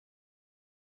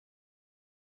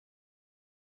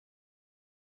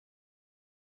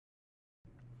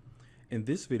In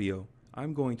this video,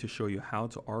 I'm going to show you how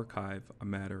to archive a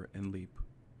matter in Leap.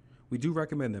 We do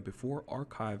recommend that before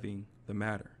archiving the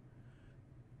matter,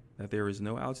 that there is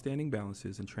no outstanding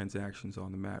balances and transactions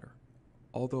on the matter,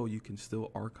 although you can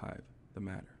still archive the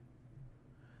matter.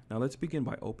 Now let's begin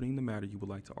by opening the matter you would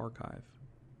like to archive.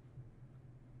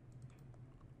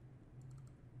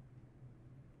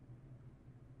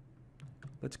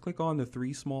 Let's click on the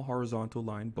three small horizontal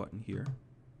line button here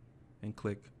and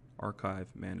click Archive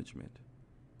Management.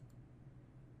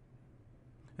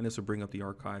 And this will bring up the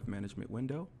Archive Management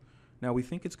window. Now we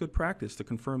think it's good practice to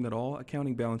confirm that all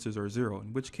accounting balances are zero,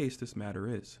 in which case this matter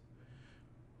is.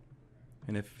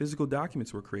 And if physical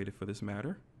documents were created for this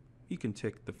matter, you can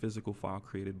tick the Physical File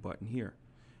Created button here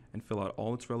and fill out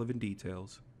all its relevant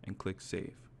details and click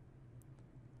Save.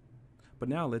 But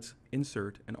now let's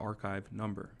insert an archive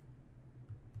number.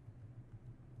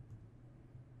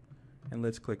 And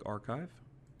let's click Archive.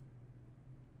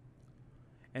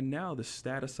 And now the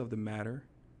status of the matter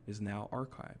is now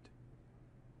archived.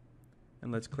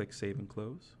 And let's click Save and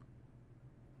Close.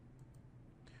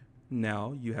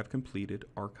 Now you have completed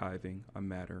archiving a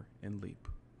matter in Leap.